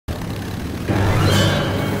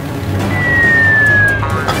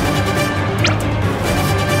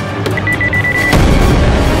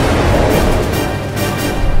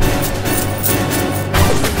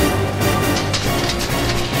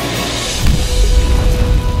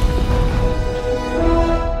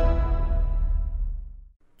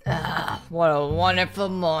What a wonderful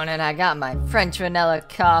morning. I got my French vanilla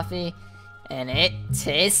coffee, and it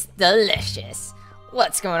tastes delicious.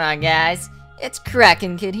 What's going on, guys? It's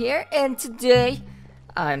Kraken Kid here, and today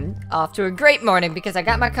I'm off to a great morning because I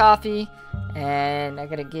got my coffee, and I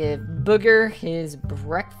gotta give Booger his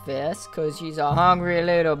breakfast because he's a hungry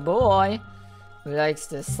little boy who likes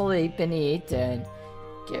to sleep and eat and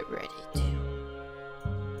get ready to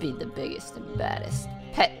be the biggest and baddest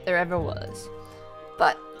pet there ever was.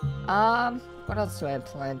 But, what else do I have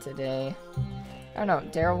planned today? I don't know,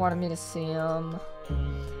 Daryl wanted me to see him.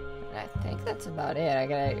 And I think that's about it. I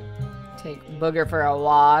gotta take Booger for a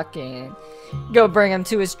walk and go bring him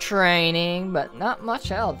to his training, but not much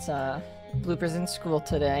else. Blooper's in school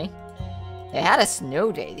today. They had a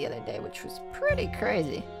snow day the other day, which was pretty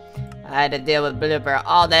crazy. I had to deal with Blooper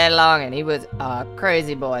all day long, and he was a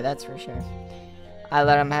crazy boy, that's for sure. I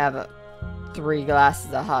let him have 3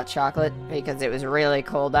 glasses of hot chocolate because it was really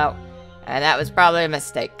cold out, and that was probably a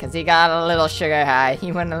mistake because he got a little sugar high.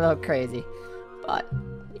 He went a little crazy, but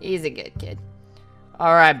he's a good kid.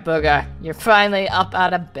 Alright, Booger, you're finally up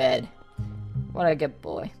out of bed. What a good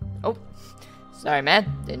boy. Oh, sorry,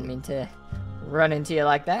 man. Didn't mean to run into you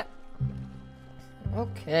like that.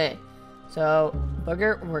 Okay, so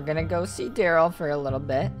Booger, we're gonna go see Daryl for a little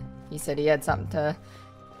bit. He said he had something to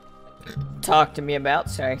talk to me about.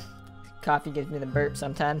 Sorry, coffee gives me the burp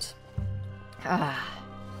sometimes.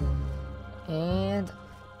 And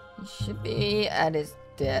he should be at his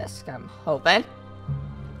desk, I'm hoping.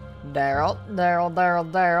 Daryl.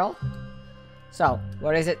 So,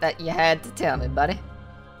 what is it that you had to tell me, buddy?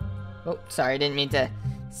 Oh, sorry, didn't mean to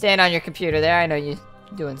stand on your computer there. I know you're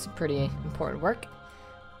doing some pretty important work.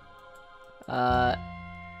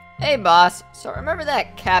 Hey, boss. So, remember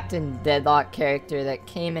that Captain Deadlock character that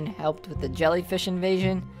came and helped with the jellyfish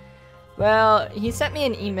invasion? Well, he sent me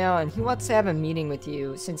an email and he wants to have a meeting with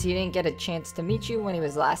you since he didn't get a chance to meet you when he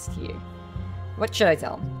was last here. What should I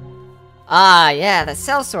tell him? Ah, yeah, the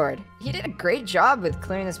sellsword. He did a great job with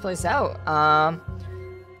clearing this place out.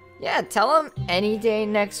 Yeah, tell him any day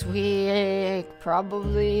next week,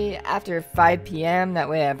 probably after 5 p.m. That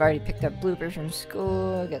way I've already picked up Blooper from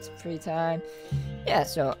school, get some free time. Yeah,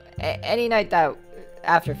 so any night that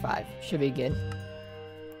after 5 should be good.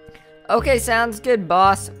 Okay, sounds good,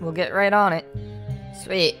 boss. We'll get right on it.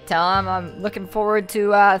 Sweet. Tell him I'm looking forward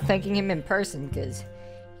to thanking him in person, because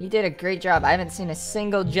he did a great job. I haven't seen a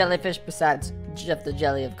single jellyfish besides Jeff the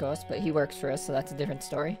Jelly, of course, but he works for us, so that's a different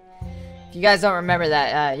story. If you guys don't remember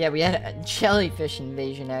that, yeah, we had a jellyfish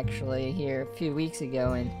invasion, actually, here a few weeks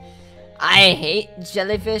ago, and I hate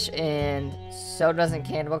jellyfish, and so doesn't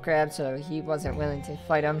Cannibal Crab, so he wasn't willing to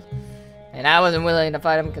fight him, and I wasn't willing to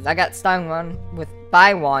fight him, because I got stung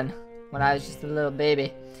by one when I was just a little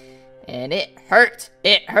baby, and it hurt.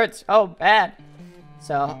 It hurts so bad.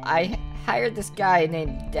 So I hired this guy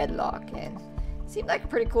named Deadlock, and seemed like a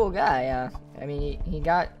pretty cool guy. I mean, he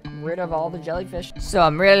got rid of all the jellyfish, so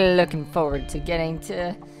I'm really looking forward to getting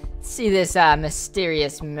to see this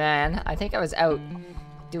mysterious man. I think I was out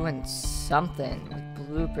doing something with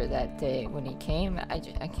Blooper that day when he came. I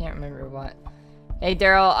can't remember what. Hey,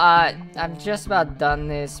 Daryl, I'm just about done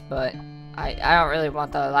this, but I don't really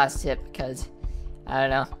want the last tip because, I don't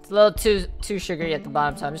know, it's a little too sugary at the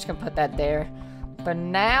bottom, so I'm just gonna put that there for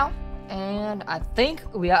now. And I think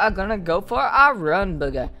we are gonna go for our run,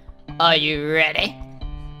 Booger. Are you ready?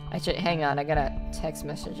 Actually, hang on, I got a text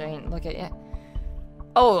message I didn't look at yet.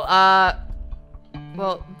 Oh,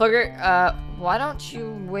 well, Booger, why don't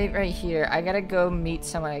you wait right here? I gotta go meet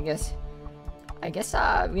someone, I guess,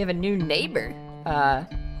 we have a new neighbor.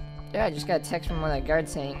 Yeah, I just got a text from one of the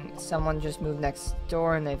guards saying someone just moved next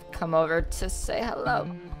door and they've come over to say hello.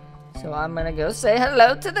 So I'm gonna go say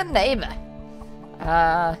hello to the neighbor.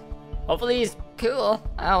 Hopefully he's cool.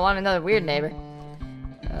 I don't want another weird neighbor.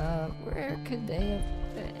 Where could they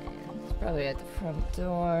have been? It's probably at the front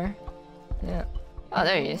door. Yeah. Oh,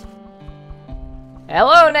 there he is.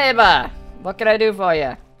 Hello, neighbor! What can I do for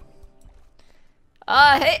you?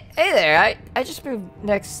 Hey there. I just moved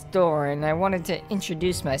next door and I wanted to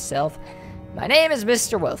introduce myself. My name is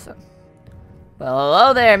Mr. Wilson. Well,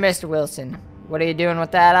 hello there, Mr. Wilson. What are you doing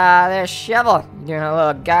with that, there shovel? You doing a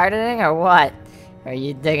little gardening or what? Are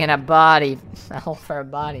you digging a body? A hole for a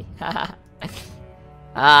body. Yeah,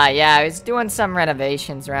 I was doing some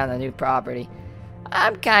renovations around the new property.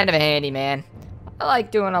 I'm kind of a handyman. I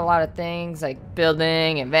like doing a lot of things, like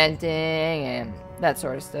building, inventing, and that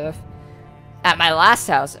sort of stuff. At my last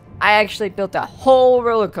house, I actually built a whole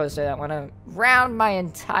roller coaster that went around my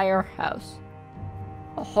entire house.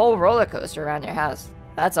 A whole roller coaster around your house.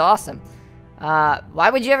 That's awesome.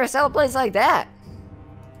 Why would you ever sell a place like that?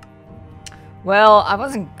 Well, I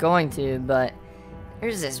wasn't going to, but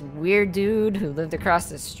there's this weird dude who lived across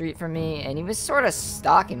the street from me, and he was sort of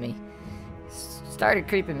stalking me. Started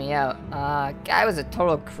creeping me out. Guy was a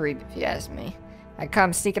total creep, if you ask me. I'd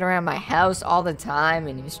come sneaking around my house all the time,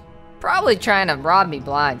 and he was probably trying to rob me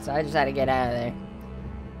blind, so I just had to get out of there.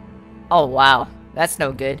 Oh, wow. That's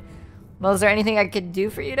no good. Well, is there anything I could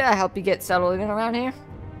do for you to help you get settled in around here?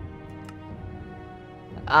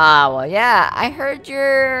 Well, yeah, I heard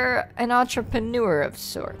you're an entrepreneur of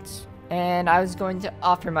sorts, and I was going to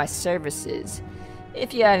offer my services,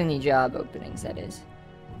 if you had any job openings, that is.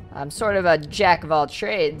 I'm sort of a jack of all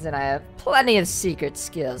trades, and I have plenty of secret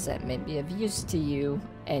skills that may be of use to you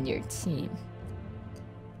and your team.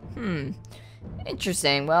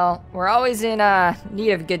 Interesting. Well, we're always in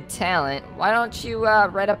need of good talent. Why don't you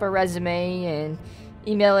write up a resume and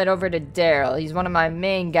email it over to Daryl? He's one of my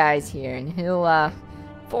main guys here, and he'll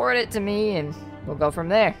forward it to me, and we'll go from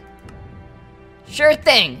there. Sure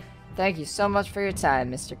thing! Thank you so much for your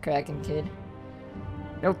time, Mr. Kraken Kid.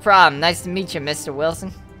 No problem. Nice to meet you, Mr.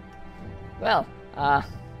 Wilson. Well,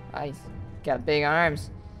 I got big arms.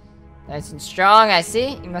 Nice and strong, I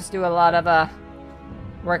see. You must do a lot of,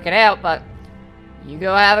 working out, but you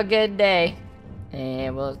go have a good day.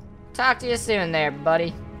 And we'll talk to you soon there,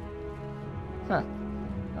 buddy. Huh.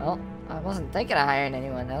 Well, I wasn't thinking of hiring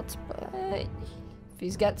anyone else, but if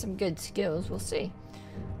he's got some good skills, we'll see.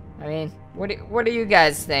 I mean, what do you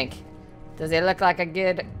guys think? Does he look like a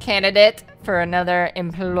good candidate for another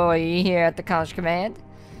employee here at the College Command?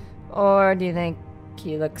 Or do you think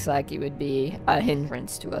he looks like he would be a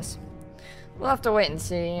hindrance to us? We'll have to wait and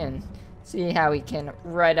see how we can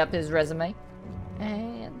write up his resume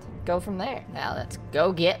and go from there. Now let's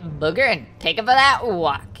go get Booger and take him for that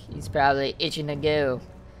walk. He's probably itching to go.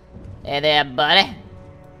 Hey there, buddy.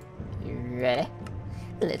 You ready?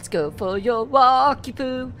 Let's go for your walkie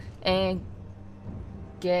poo and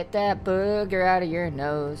get that booger out of your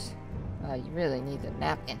nose. Oh, you really need a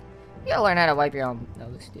napkin. You gotta learn how to wipe your own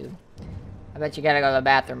nose, dude. I bet you gotta go to the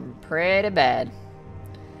bathroom pretty bad.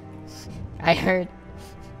 I heard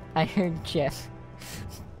Jeff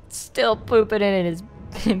still pooping in his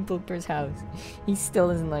pooper's house. He still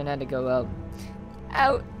doesn't learn how to go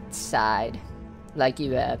outside like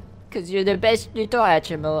you have. Cause you're the best little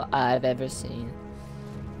Hatchimal I've ever seen.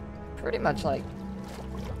 Pretty much like,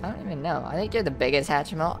 I don't even know. I think you're the biggest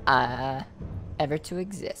Hatchimal ever to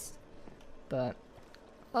exist. But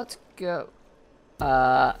let's go.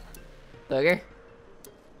 Booger?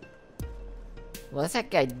 What's that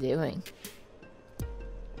guy doing?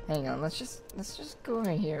 Hang on, let's just go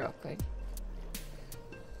over here real quick.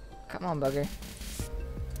 Come on, Booger.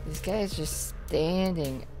 This guy is just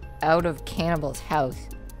standing out of Cannibal's house.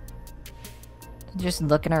 Just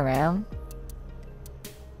looking around.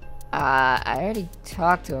 I already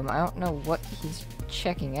talked to him. I don't know what he's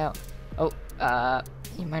checking out. Oh,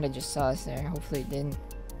 he might have just saw us there. Hopefully he didn't.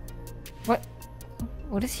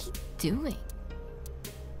 What is he doing?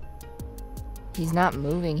 He's not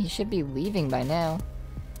moving. He should be leaving by now.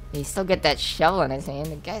 He still got that shovel in his hand.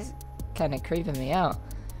 The guy's kind of creeping me out.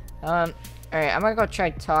 Alright, I'm gonna go try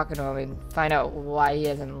talking to him and find out why he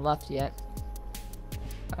hasn't left yet.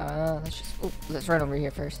 Let's run over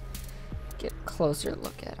here first. Get a closer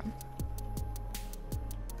look at him.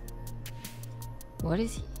 What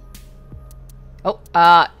is he? Oh,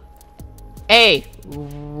 hey,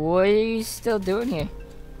 what are you still doing here?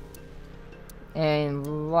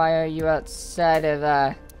 And why are you outside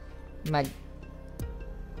of, my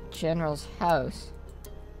general's house?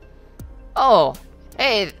 Oh,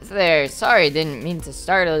 hey there, sorry, didn't mean to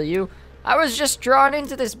startle you. I was just drawn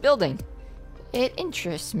into this building. It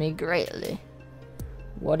interests me greatly.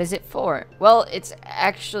 What is it for? Well, it's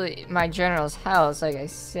actually my general's house, like I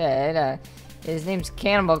said. His name's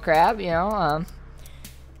Cannibal Crab, you know,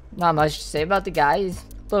 not much to say about the guy. He's a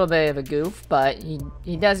little bit of a goof, but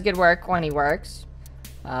he does good work when he works.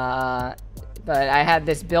 But I had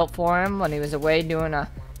this built for him when he was away doing a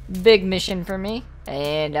big mission for me.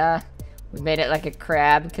 And, we made it like a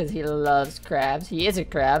crab because he loves crabs. He is a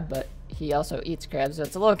crab, but he also eats crabs, so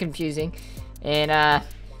it's a little confusing. And,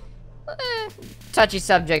 touchy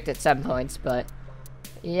subject at some points, but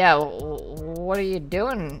yeah, what are you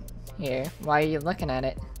doing here? Why are you looking at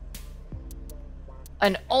it?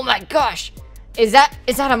 And oh my gosh, is that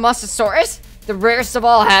a Mosasaurus? The rarest of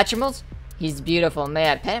all Hatchimals? He's beautiful,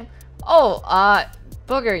 may I pet him? Oh,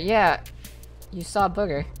 Booger, yeah, you saw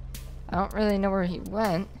Booger. I don't really know where he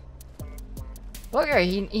went.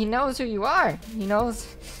 Booger, he knows who you are. He knows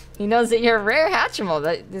that you're a rare Hatchimal.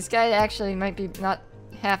 That this guy actually might be not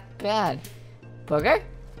half bad. Booger?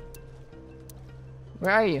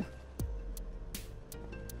 Where are you?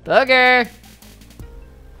 Booger!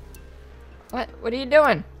 What are you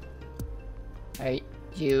doing? Are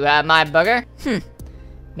you my booger?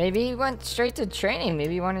 Maybe he went straight to training.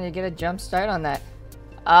 Maybe he wanted to get a jump start on that.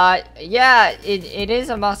 Yeah, it is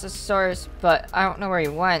a Mosasaurus, but I don't know where he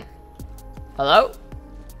went. Hello?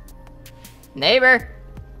 Neighbor?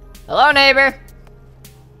 Hello, neighbor?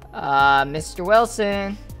 Mr.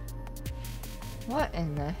 Wilson. What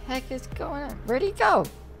in the heck is going on? Where'd he go?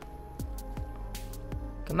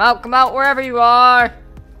 Come out, wherever you are.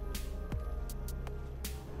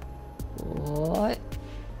 What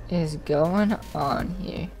is going on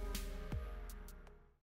here?